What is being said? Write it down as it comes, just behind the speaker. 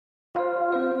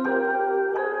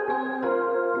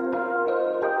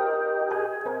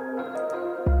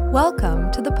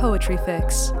Welcome to the Poetry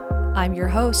Fix. I'm your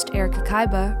host, Erica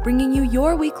Kaiba, bringing you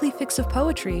your weekly fix of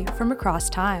poetry from across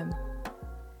time.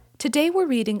 Today we're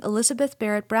reading Elizabeth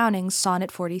Barrett Browning's Sonnet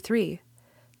 43.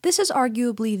 This is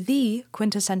arguably the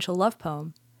quintessential love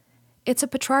poem. It's a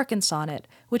Petrarchan sonnet,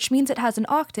 which means it has an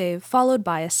octave followed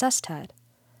by a sestet.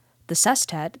 The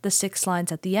sestet, the 6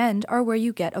 lines at the end, are where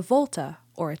you get a volta,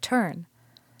 or a turn.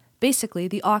 Basically,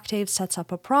 the octave sets up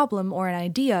a problem or an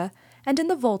idea, and in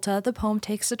the volta, the poem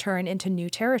takes a turn into new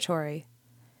territory.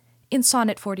 In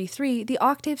Sonnet 43, the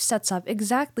octave sets up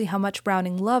exactly how much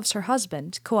Browning loves her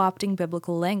husband, co-opting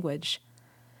biblical language.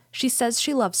 She says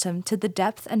she loves him to the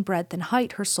depth and breadth and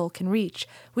height her soul can reach,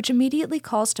 which immediately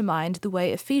calls to mind the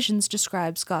way Ephesians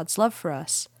describes God's love for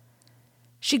us.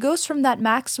 She goes from that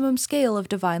maximum scale of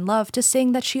divine love to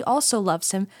saying that she also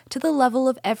loves him to the level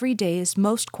of every day's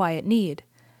most quiet need,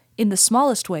 in the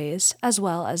smallest ways as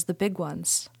well as the big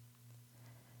ones.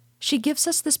 She gives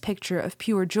us this picture of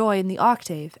pure joy in the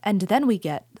octave, and then we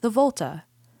get the volta.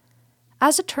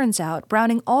 As it turns out,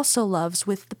 Browning also loves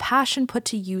with the passion put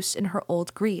to use in her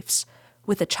old griefs,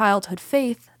 with a childhood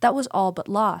faith that was all but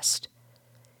lost.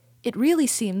 It really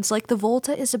seems like the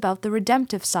volta is about the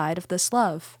redemptive side of this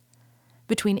love.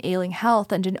 Between ailing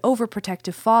health and an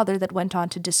overprotective father that went on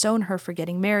to disown her for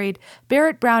getting married,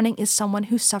 Barrett Browning is someone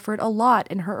who suffered a lot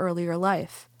in her earlier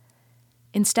life.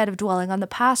 Instead of dwelling on the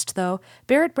past, though,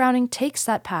 Barrett Browning takes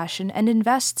that passion and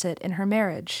invests it in her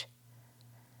marriage.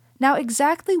 Now,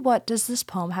 exactly what does this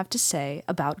poem have to say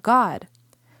about God?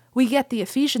 We get the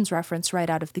Ephesians reference right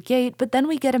out of the gate, but then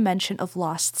we get a mention of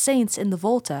lost saints in the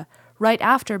volta, right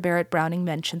after Barrett Browning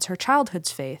mentions her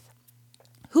childhood's faith.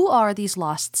 Who are these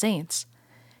lost saints?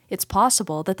 It's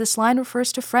possible that this line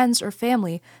refers to friends or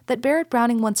family that Barrett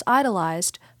Browning once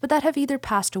idolized, but that have either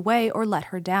passed away or let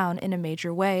her down in a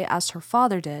major way, as her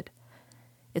father did.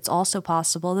 It's also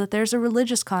possible that there's a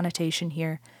religious connotation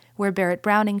here, where Barrett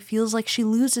Browning feels like she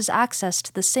loses access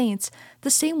to the saints the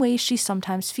same way she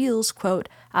sometimes feels, quote,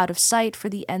 out of sight for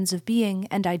the ends of being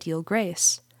and ideal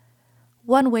grace.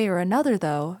 One way or another,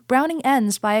 though, Browning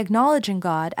ends by acknowledging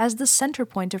God as the center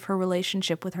point of her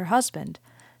relationship with her husband,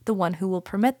 the one who will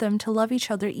permit them to love each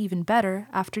other even better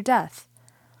after death.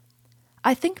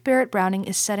 I think Barrett Browning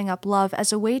is setting up love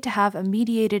as a way to have a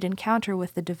mediated encounter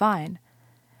with the divine.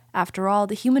 After all,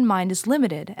 the human mind is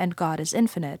limited and God is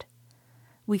infinite.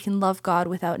 We can love God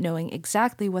without knowing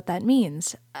exactly what that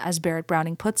means. As Barrett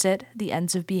Browning puts it, the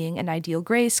ends of being and ideal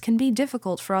grace can be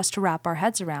difficult for us to wrap our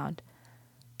heads around.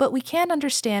 But we can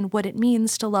understand what it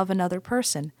means to love another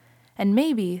person, and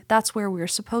maybe that's where we're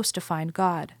supposed to find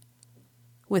God.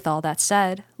 With all that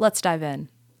said, let's dive in.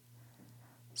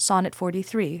 Sonnet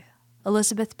 43,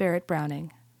 Elizabeth Barrett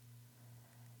Browning.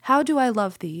 How do I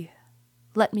love thee?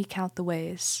 Let me count the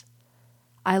ways.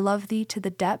 I love thee to the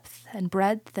depth and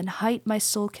breadth and height my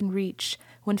soul can reach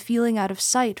when feeling out of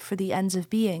sight for the ends of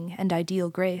being and ideal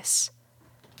grace.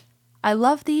 I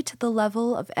love thee to the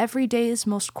level of every day's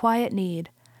most quiet need,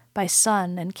 by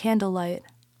sun and candlelight.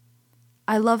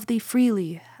 I love thee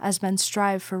freely as men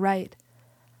strive for right.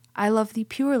 I love thee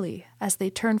purely as they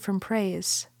turn from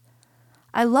praise.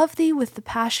 I love thee with the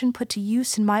passion put to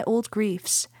use in my old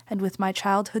griefs and with my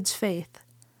childhood's faith.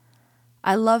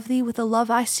 I love thee with a love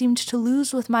I seemed to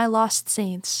lose with my lost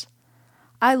saints.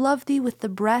 I love thee with the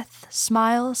breath,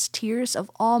 smiles, tears of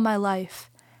all my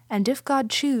life, and if God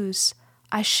choose,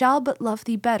 I shall but love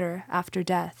thee better after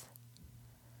death.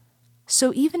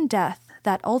 So even death,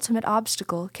 that ultimate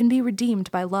obstacle, can be redeemed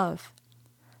by love.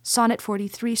 Sonnet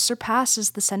 43 surpasses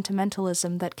the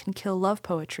sentimentalism that can kill love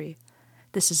poetry.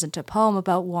 This isn't a poem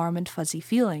about warm and fuzzy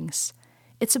feelings.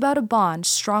 It's about a bond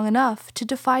strong enough to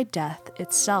defy death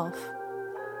itself.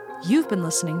 You've been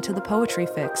listening to The Poetry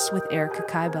Fix with Erica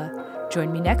Kaiba.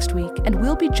 Join me next week, and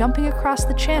we'll be jumping across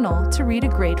the channel to read a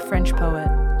great French poet.